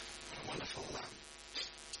wonderful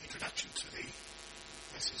introduction to the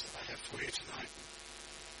message that I have for you tonight.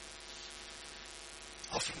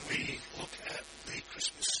 Often we look at the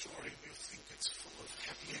Christmas story and we think it's full of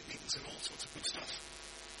happy endings and all sorts of good stuff.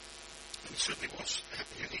 And it certainly was a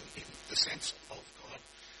happy ending in the sense of God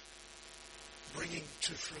bringing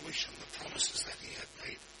to fruition the promises that he had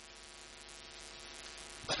made.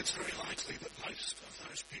 But it's very likely that most of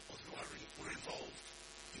those people who were involved,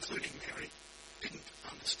 including Mary, didn't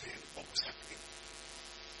understand what was happening.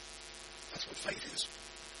 That's what faith is.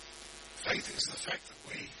 Faith is the fact that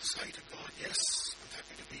we say to God, yes, I'm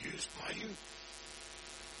happy to be used by you,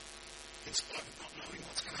 in spite of not knowing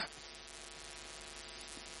what's going to happen.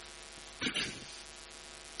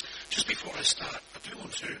 Just before I start, I do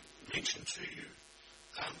want to mention to you,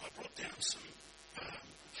 I brought down some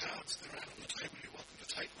cards. They're out on the table. You're welcome to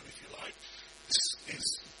take one if you like. This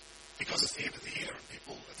is because it's the end of the year and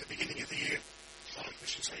people at the beginning of the year, a lot of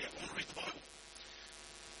Christians say, I want to read the Bible.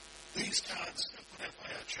 These cards are put out by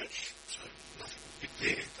our church, so nothing big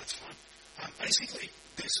there, that's fine. Basically,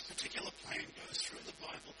 this particular plan goes through the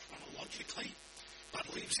Bible chronologically, but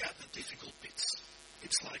leaves out the difficult bits.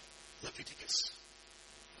 It's like Leviticus,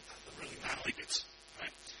 the really gnarly bits,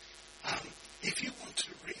 right? If you want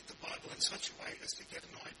to read the Bible in such a way as to get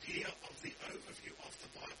an idea of the overview of the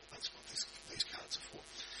Bible, that's what these cards are for.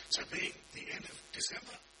 So being the end of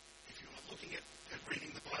December, if you're not looking at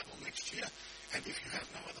reading the Bible next year, and if you have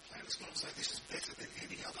no other plan, it's not as though this is better than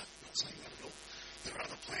any other. I'm not saying that at all. There are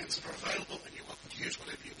other plans that are available, and you're welcome to use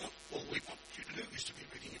whatever you want. All we want you to do is to be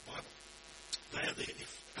reading your Bible. They are there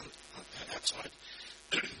outside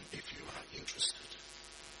if you are interested.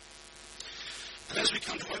 And as we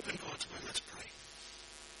come to open God's word, let's pray.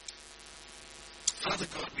 Father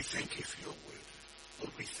God, we thank you for your word.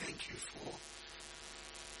 Lord, we thank you for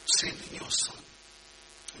sending your Son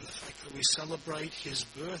and the fact that we celebrate his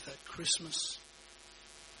birth at Christmas.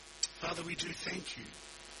 Father, we do thank you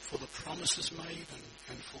for the promises made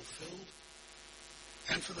and fulfilled,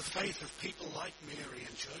 and for the faith of people like Mary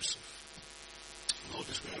and Joseph. Lord,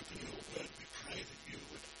 as we open your word, we pray that you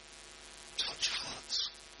would touch hearts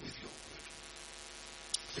with your word.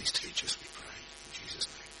 Please teach us, we pray, in Jesus'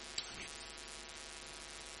 name.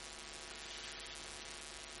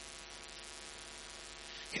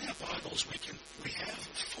 Amen. In our Bibles, we have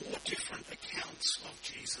 4 different accounts of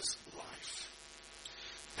Jesus' life.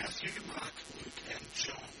 Matthew, Mark, Luke, and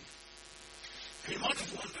John. And you might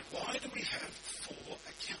have wondered, why do we have 4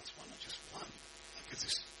 accounts? Why not just one? Like, is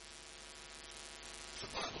this the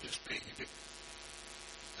Bible just being a bit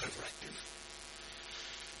overactive?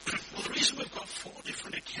 Well, the reason we've got 4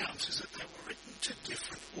 different accounts is that they were written to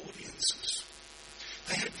different audiences.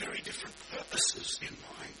 They had very different purposes in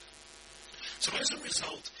mind. So as a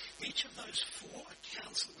result, each of those 4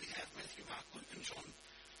 accounts that we have, Matthew, Mark, Luke, and John,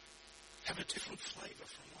 have a different flavour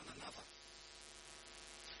from one another.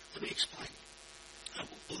 Let me explain.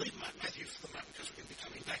 We'll leave Matthew for the moment because we're going to be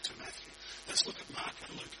coming back to Matthew. Let's look at Mark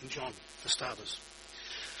and Luke and John for starters.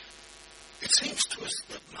 It seems to us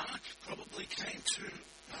that Mark probably came to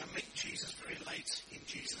meet Jesus very late in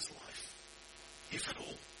Jesus' life, if at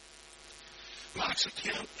all. Mark's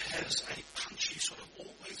account has a punchy, sort of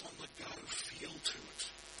always on the go feel to it.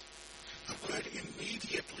 The word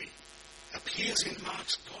immediately appears in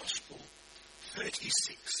Mark's Gospel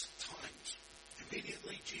 36 times.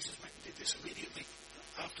 Immediately, Jesus went and did this. Immediately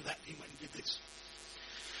after that, he went and did this.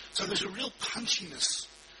 So there's a real punchiness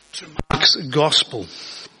to Mark's Gospel.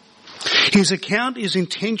 His account is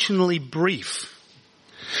intentionally brief.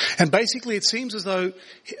 And basically it seems as though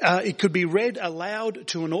it could be read aloud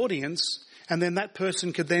to an audience, and then that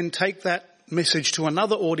person could then take that message to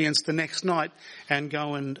another audience the next night and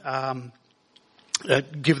go and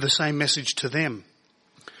give the same message to them.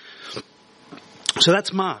 So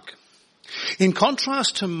that's Mark. In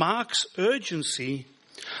contrast to Mark's urgency,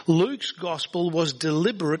 Luke's gospel was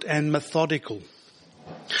deliberate and methodical.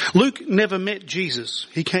 Luke never met Jesus.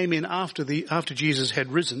 He came in after Jesus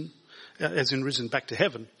had risen, as in risen back to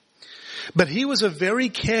heaven. But he was a very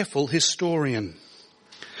careful historian.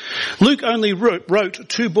 Luke only wrote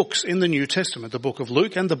 2 books in the New Testament, the book of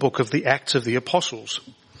Luke and the book of the Acts of the Apostles.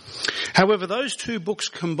 However, those 2 books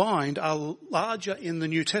combined are larger in the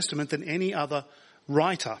New Testament than any other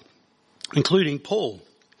writer, including Paul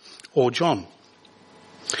or John.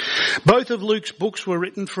 Both of Luke's books were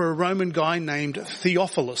written for a Roman guy named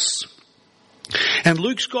Theophilus. And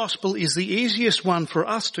Luke's gospel is the easiest one for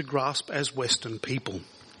us to grasp as Western people.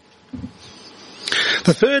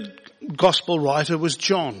 The third gospel writer was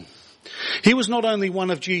John. He was not only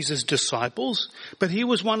one of Jesus' disciples, but he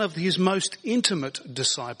was one of his most intimate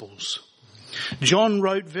disciples. John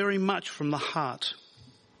wrote very much from the heart.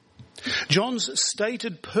 John's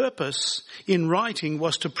stated purpose in writing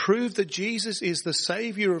was to prove that Jesus is the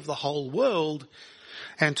Saviour of the whole world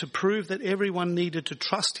and to prove that everyone needed to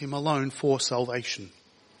trust him alone for salvation.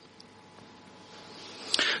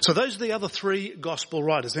 So those are the other three gospel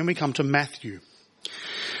writers. Then we come to Matthew.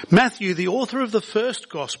 Matthew, the author of the first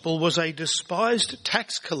gospel, was a despised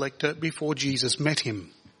tax collector before Jesus met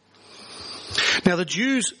him. Now the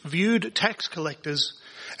Jews viewed tax collectors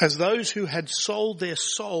as those who had sold their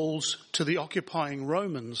souls to the occupying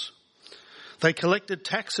Romans. They collected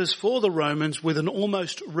taxes for the Romans with an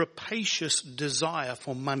almost rapacious desire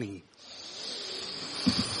for money.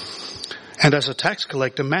 And as a tax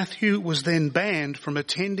collector, Matthew was then banned from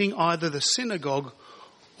attending either the synagogue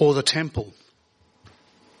or the temple.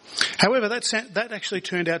 However, that actually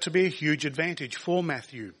turned out to be a huge advantage for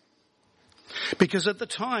Matthew. Because at the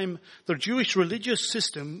time, the Jewish religious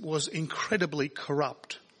system was incredibly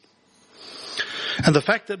corrupt. And the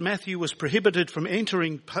fact that Matthew was prohibited from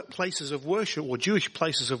entering places of worship or Jewish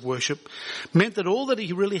places of worship meant that all that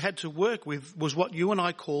he really had to work with was what you and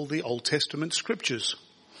I call the Old Testament scriptures.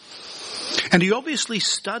 And he obviously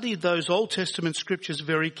studied those Old Testament scriptures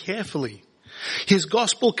very carefully. His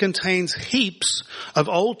gospel contains heaps of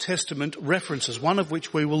Old Testament references, one of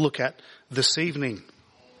which we will look at this evening.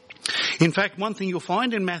 In fact, one thing you'll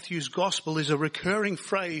find in Matthew's gospel is a recurring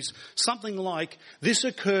phrase, something like, this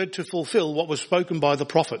occurred to fulfill what was spoken by the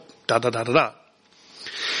prophet, da-da-da-da-da.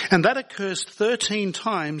 And that occurs 13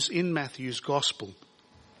 times in Matthew's gospel.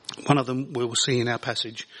 One of them we will see in our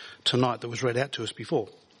passage tonight that was read out to us before.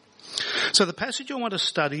 So the passage I want to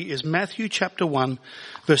study is Matthew chapter 1,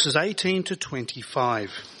 verses 18 to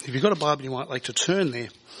 25. If you've got a Bible, you might like to turn there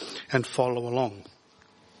and follow along.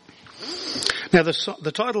 Now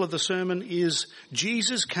the title of the sermon is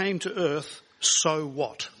Jesus Came to Earth, So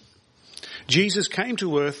What? Jesus came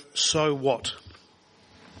to earth, so what?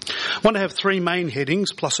 I want to have three main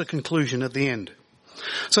headings plus a conclusion at the end.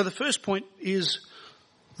 So the first point is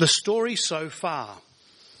the story so far.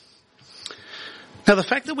 Now the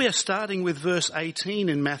fact that we are starting with verse 18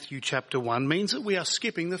 in Matthew chapter 1 means that we are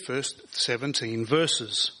skipping the first 17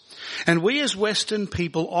 verses. And we as Western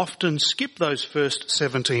people often skip those first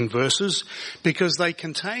 17 verses because they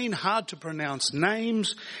contain hard to pronounce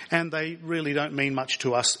names and they really don't mean much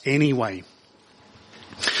to us anyway.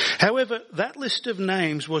 However, that list of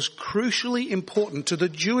names was crucially important to the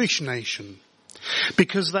Jewish nation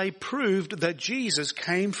because they proved that Jesus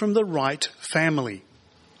came from the right family.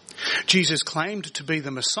 Jesus claimed to be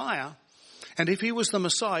the Messiah, and if he was the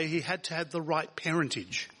Messiah, he had to have the right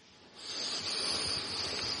parentage.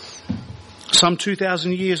 Some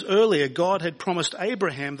 2,000 years earlier, God had promised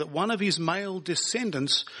Abraham that one of his male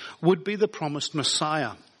descendants would be the promised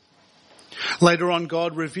Messiah. Later on,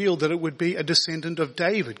 God revealed that it would be a descendant of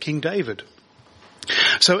David, King David.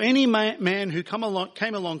 So any man who came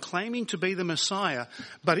along claiming to be the Messiah,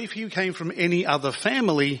 but if he came from any other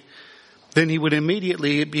family, then he would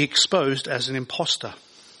immediately be exposed as an imposter.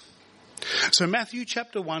 So Matthew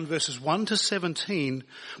chapter 1 verses 1 to 17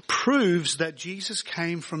 proves that Jesus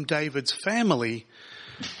came from David's family,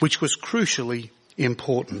 which was crucially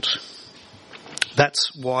important.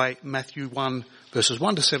 That's why Matthew 1 verses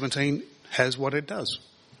 1 to 17 has what it does.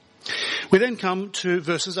 We then come to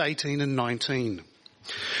verses 18 and 19,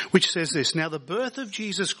 which says this, Now the birth of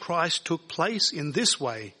Jesus Christ took place in this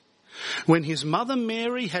way. When his mother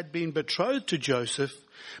Mary had been betrothed to Joseph,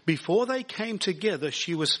 before they came together,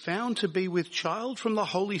 she was found to be with child from the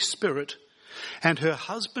Holy Spirit, and her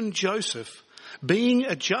husband Joseph, being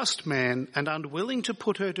a just man and unwilling to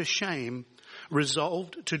put her to shame,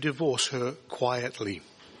 resolved to divorce her quietly.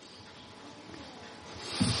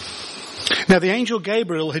 Now the angel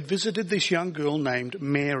Gabriel had visited this young girl named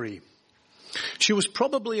Mary. She was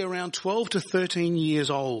probably around 12 to 13 years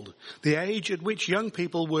old, the age at which young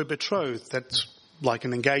people were betrothed. That's like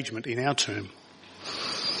an engagement in our term.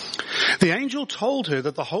 The angel told her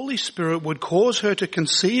that the Holy Spirit would cause her to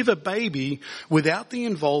conceive a baby without the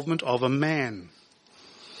involvement of a man.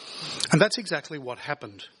 And that's exactly what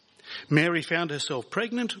happened. Mary found herself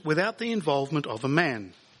pregnant without the involvement of a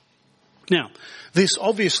man. Now, this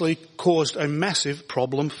obviously caused a massive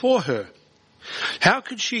problem for her. How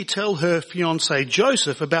could she tell her fiancé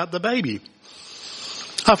Joseph about the baby?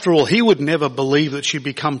 After all, he would never believe that she'd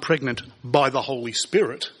become pregnant by the Holy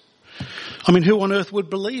Spirit. I mean, who on earth would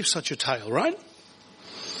believe such a tale, right?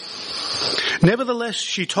 Nevertheless,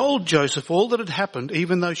 she told Joseph all that had happened,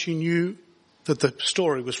 even though she knew that the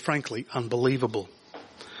story was frankly unbelievable.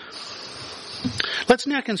 Let's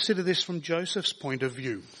now consider this from Joseph's point of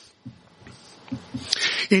view.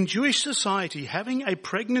 In Jewish society, having a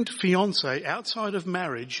pregnant fiancée outside of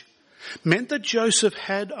marriage meant that Joseph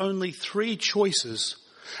had only 3 choices,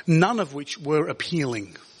 none of which were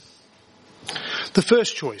appealing. The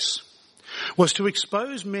first choice was to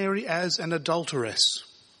expose Mary as an adulteress.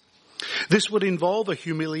 This would involve a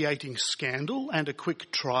humiliating scandal and a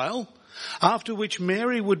quick trial, after which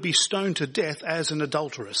Mary would be stoned to death as an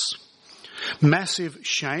adulteress. Massive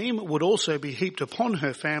shame would also be heaped upon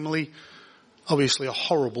her family, obviously a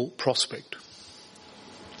horrible prospect.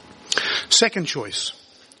 Second choice.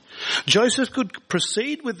 Joseph could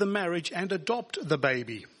proceed with the marriage and adopt the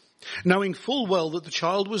baby, knowing full well that the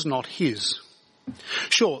child was not his.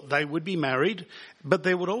 Sure, they would be married, but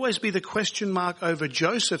there would always be the question mark over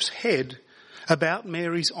Joseph's head about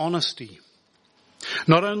Mary's honesty.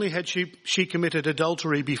 Not only had she committed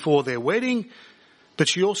adultery before their wedding, but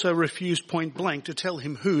she also refused point blank to tell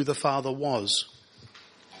him who the father was.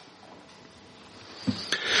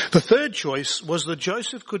 The third choice was that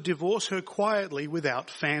Joseph could divorce her quietly without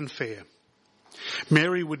fanfare.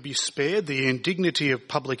 Mary would be spared the indignity of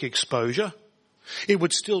public exposure. It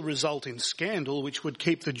would still result in scandal, which would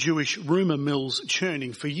keep the Jewish rumour mills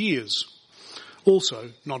churning for years. Also,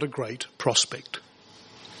 not a great prospect.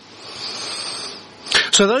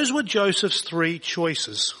 So those were Joseph's 3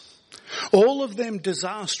 choices, all of them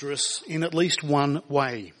disastrous in at least one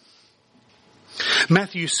way.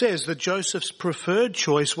 Matthew says that Joseph's preferred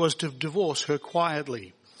choice was to divorce her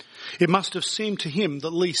quietly. It must have seemed to him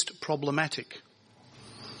the least problematic.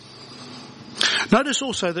 Notice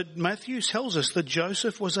also that Matthew tells us that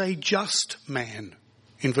Joseph was a just man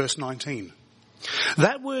in verse 19.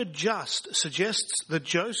 That word just suggests that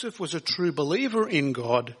Joseph was a true believer in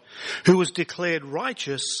God who was declared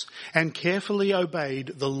righteous and carefully obeyed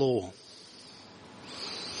the law.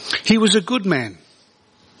 He was a good man,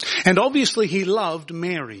 and obviously he loved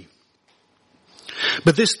Mary.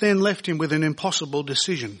 But this then left him with an impossible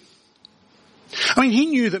decision. I mean, he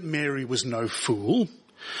knew that Mary was no fool.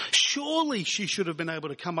 Surely she should have been able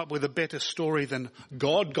to come up with a better story than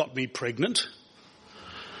God got me pregnant.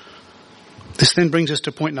 This then brings us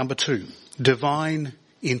to point number 2, divine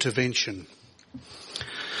intervention.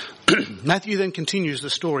 Matthew then continues the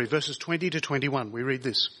story, verses 20 to 21. We read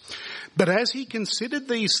this. But as he considered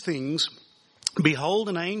these things, behold,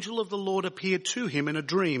 an angel of the Lord appeared to him in a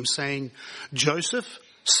dream, saying, Joseph,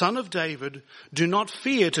 son of David, do not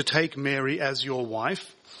fear to take Mary as your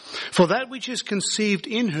wife, for that which is conceived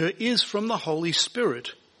in her is from the Holy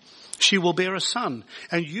Spirit. She will bear a son,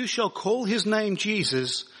 and you shall call his name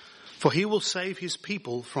Jesus, for he will save his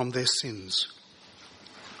people from their sins.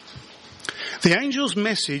 The angel's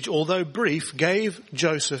message, although brief, gave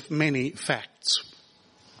Joseph many facts.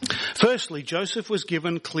 Firstly, Joseph was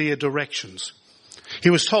given clear directions. He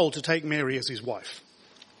was told to take Mary as his wife.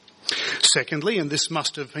 Secondly, and this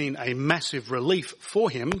must have been a massive relief for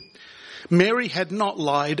him, Mary had not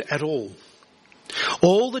lied at all.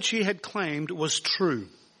 All that she had claimed was true.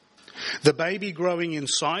 The baby growing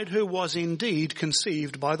inside her was indeed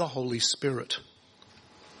conceived by the Holy Spirit.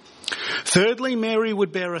 Thirdly, Mary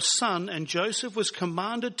would bear a son, and Joseph was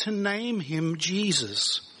commanded to name him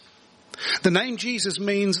Jesus. The name Jesus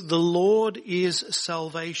means the Lord is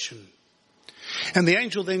salvation. And the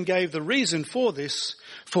angel then gave the reason for this,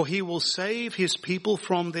 for he will save his people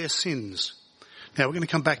from their sins. Now we're going to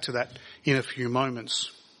come back to that in a few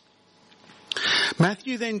moments.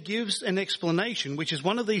 Matthew then gives an explanation, which is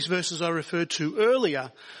one of these verses I referred to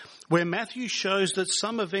earlier, where Matthew shows that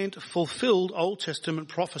some event fulfilled Old Testament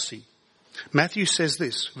prophecy. Matthew says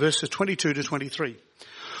this, verses 22 to 23.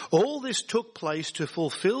 All this took place to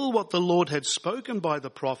fulfill what the Lord had spoken by the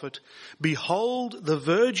prophet. Behold, the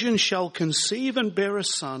virgin shall conceive and bear a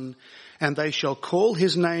son, and they shall call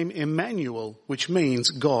his name Emmanuel, which means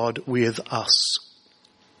God with us.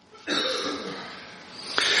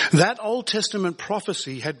 That Old Testament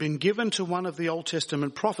prophecy had been given to one of the Old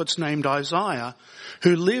Testament prophets named Isaiah,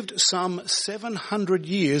 who lived some 700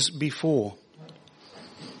 years before.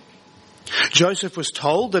 Joseph was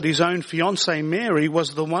told that his own fiancée Mary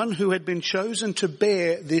was the one who had been chosen to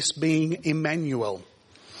bear this being Emmanuel.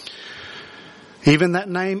 Even that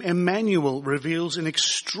name Emmanuel reveals an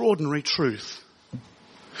extraordinary truth.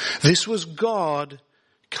 This was God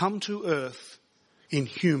come to earth in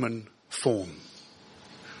human form.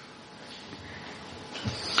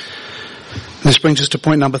 This brings us to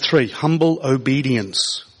point number 3, humble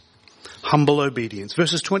obedience. Humble obedience.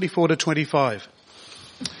 Verses 24 to 25.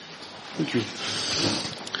 Thank you.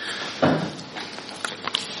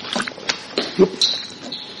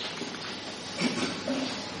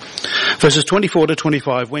 Verses 24 to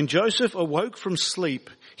 25. When Joseph awoke from sleep,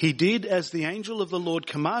 he did as the angel of the Lord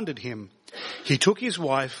commanded him. He took his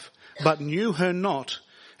wife, but knew her not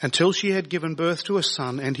until she had given birth to a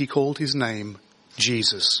son, and he called his name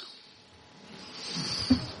Jesus.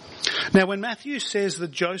 Now, when Matthew says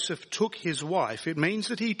that Joseph took his wife, it means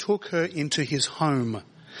that he took her into his home.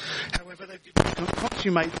 However, they did not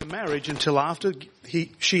consummate the marriage until after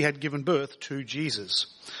she had given birth to Jesus.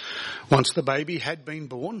 Once the baby had been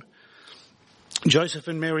born, Joseph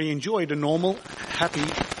and Mary enjoyed a normal, happy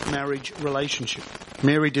marriage relationship.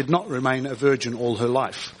 Mary did not remain a virgin all her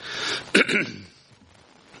life.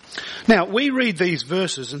 Now, we read these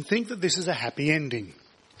verses and think that this is a happy ending.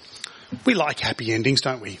 We like happy endings,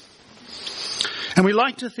 don't we? And we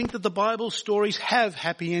like to think that the Bible stories have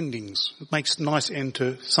happy endings. It makes a nice end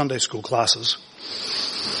to Sunday school classes.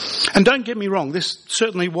 And don't get me wrong, this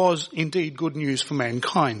certainly was indeed good news for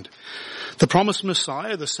mankind. The promised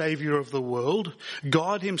Messiah, the Saviour of the world,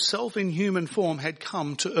 God himself in human form had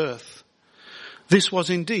come to earth. This was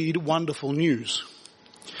indeed wonderful news.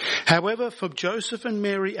 However, for Joseph and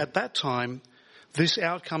Mary at that time, this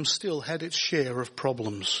outcome still had its share of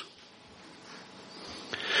problems.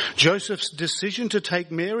 Joseph's decision to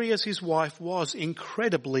take Mary as his wife was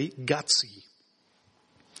incredibly gutsy.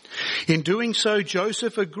 In doing so,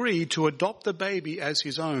 Joseph agreed to adopt the baby as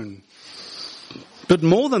his own. But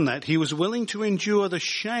more than that, he was willing to endure the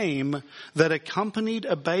shame that accompanied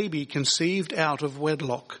a baby conceived out of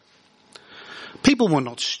wedlock. People were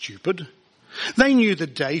not stupid. They knew the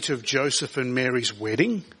date of Joseph and Mary's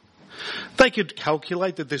wedding. They could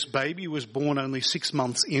calculate that this baby was born only 6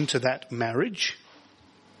 months into that marriage.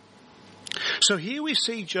 So here we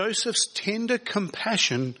see Joseph's tender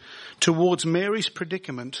compassion towards Mary's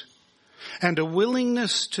predicament and a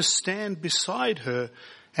willingness to stand beside her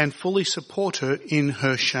and fully support her in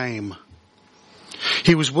her shame.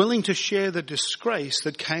 He was willing to share the disgrace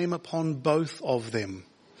that came upon both of them.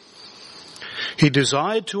 He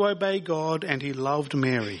desired to obey God and he loved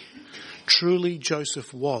Mary. Truly,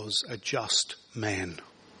 Joseph was a just man.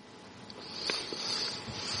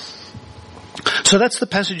 So that's the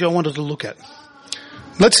passage I wanted to look at.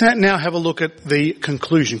 Let's now have a look at the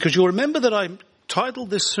conclusion, because you'll remember that I titled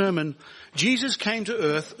this sermon, Jesus Came to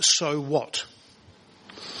Earth, So What?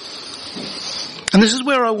 And this is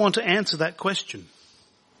where I want to answer that question.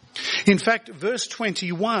 In fact, verse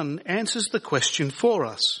 21 answers the question for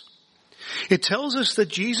us. It tells us that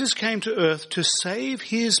Jesus came to earth to save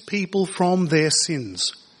his people from their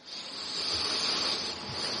sins.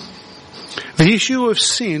 The issue of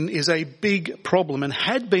sin is a big problem and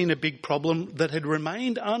had been a big problem that had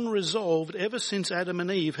remained unresolved ever since Adam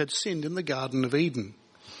and Eve had sinned in the Garden of Eden.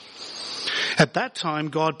 At that time,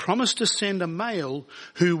 God promised to send a male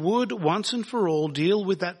who would once and for all deal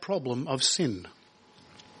with that problem of sin.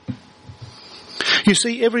 You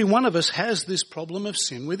see, every one of us has this problem of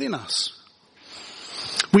sin within us.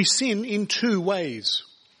 We sin in two ways.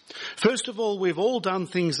 First of all, we've all done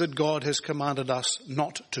things that God has commanded us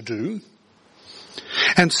not to do.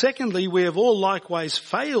 And secondly, we have all likewise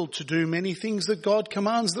failed to do many things that God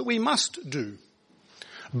commands that we must do.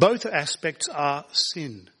 Both aspects are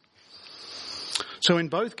sin. So in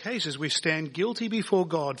both cases, we stand guilty before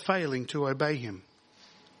God, failing to obey him.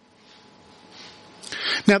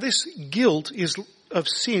 Now, this guilt of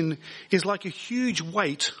sin is like a huge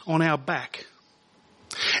weight on our back.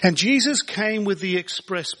 And Jesus came with the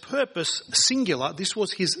express purpose, singular, this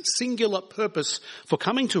was his singular purpose for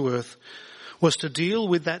coming to earth, was to deal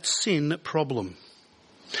with that sin problem.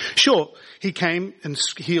 Sure, he came and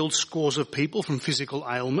healed scores of people from physical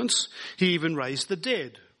ailments. He even raised the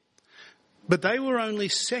dead. But they were only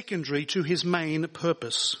secondary to his main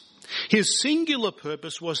purpose. His singular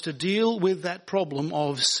purpose was to deal with that problem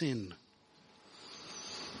of sin.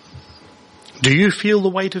 Do you feel the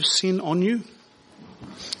weight of sin on you?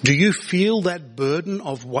 Do you feel that burden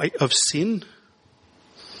of weight of sin?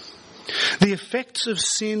 The effects of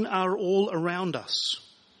sin are all around us.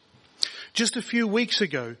 Just a few weeks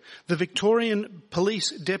ago, the Victorian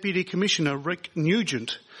Police Deputy Commissioner Rick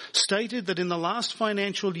Nugent stated that in the last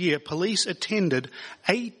financial year, police attended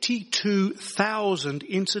 82,000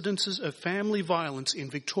 incidences of family violence in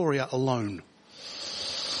Victoria alone.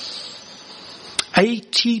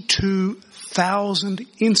 82,000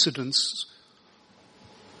 incidents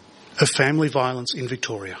of family violence in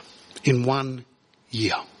Victoria in 1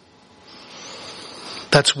 year.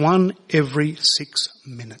 That's one every 6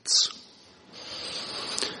 minutes.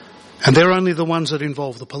 And they're only the ones that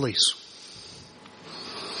involve the police.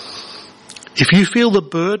 If you feel the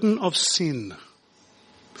burden of sin,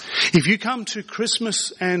 if you come to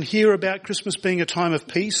Christmas and hear about Christmas being a time of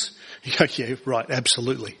peace, you go, yeah, right,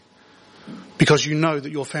 absolutely. Because you know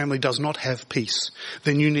that your family does not have peace,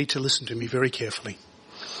 then you need to listen to me very carefully.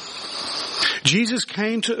 Jesus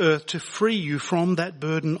came to earth to free you from that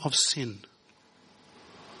burden of sin.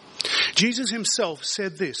 Jesus himself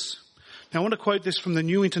said this. Now I want to quote this from the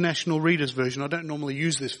New International Reader's Version. I don't normally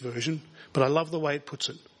use this version, but I love the way it puts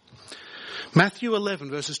it. Matthew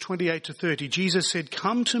 11 verses 28 to 30, Jesus said,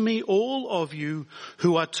 "Come to me, all of you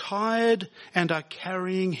who are tired and are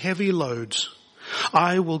carrying heavy loads.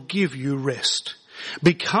 I will give you rest.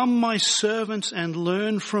 Become my servants and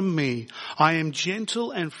learn from me. I am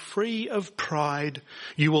gentle and free of pride.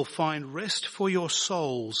 You will find rest for your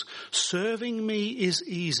souls. Serving me is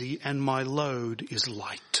easy and my load is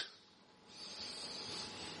light."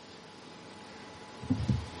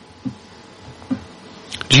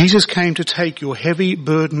 Jesus came to take your heavy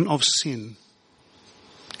burden of sin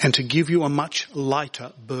and to give you a much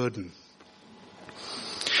lighter burden.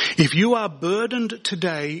 If you are burdened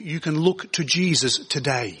today, you can look to Jesus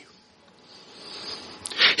today.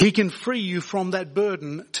 He can free you from that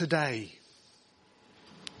burden today.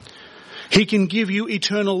 He can give you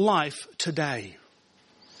eternal life today.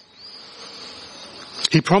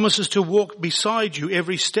 He promises to walk beside you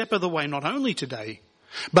every step of the way, not only today,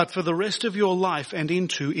 but for the rest of your life and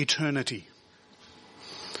into eternity.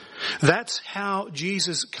 That's how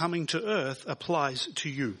Jesus coming to earth applies to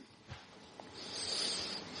you.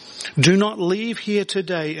 Do not leave here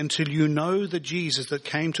today until you know the Jesus that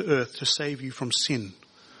came to earth to save you from sin.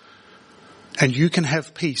 And you can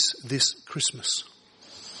have peace this Christmas.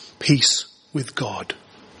 Peace with God.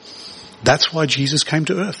 That's why Jesus came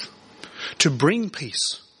to earth. To bring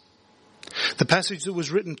peace. The passage that was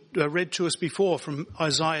read to us before from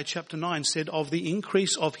Isaiah chapter 9 said, "Of the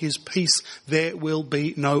increase of his peace there will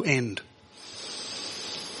be no end."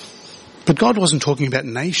 But God wasn't talking about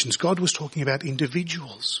nations. God was talking about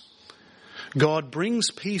individuals. God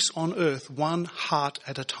brings peace on earth one heart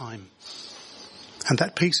at a time. And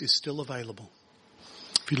that peace is still available.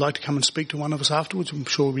 If you'd like to come and speak to one of us afterwards, I'm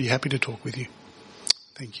sure we'll be happy to talk with you.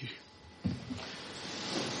 Thank you.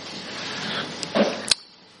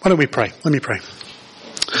 Why don't we pray? Let me pray.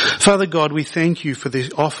 Father God, we thank you for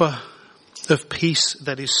the offer of peace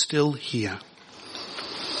that is still here.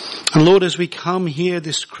 And Lord, as we come here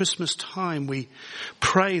this Christmas time, we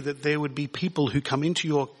pray that there would be people who come into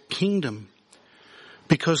your kingdom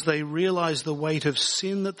because they realize the weight of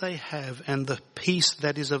sin that they have and the peace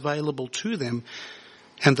that is available to them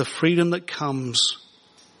and the freedom that comes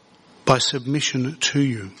by submission to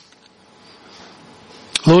you.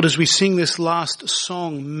 Lord, as we sing this last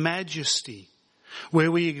song, Majesty,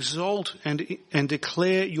 where we exalt and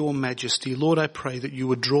declare your majesty, Lord, I pray that you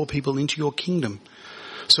would draw people into your kingdom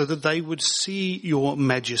so that they would see your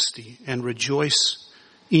majesty and rejoice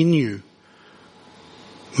in you.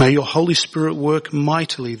 May your Holy Spirit work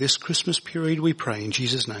mightily this Christmas period, we pray in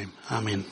Jesus' name. Amen.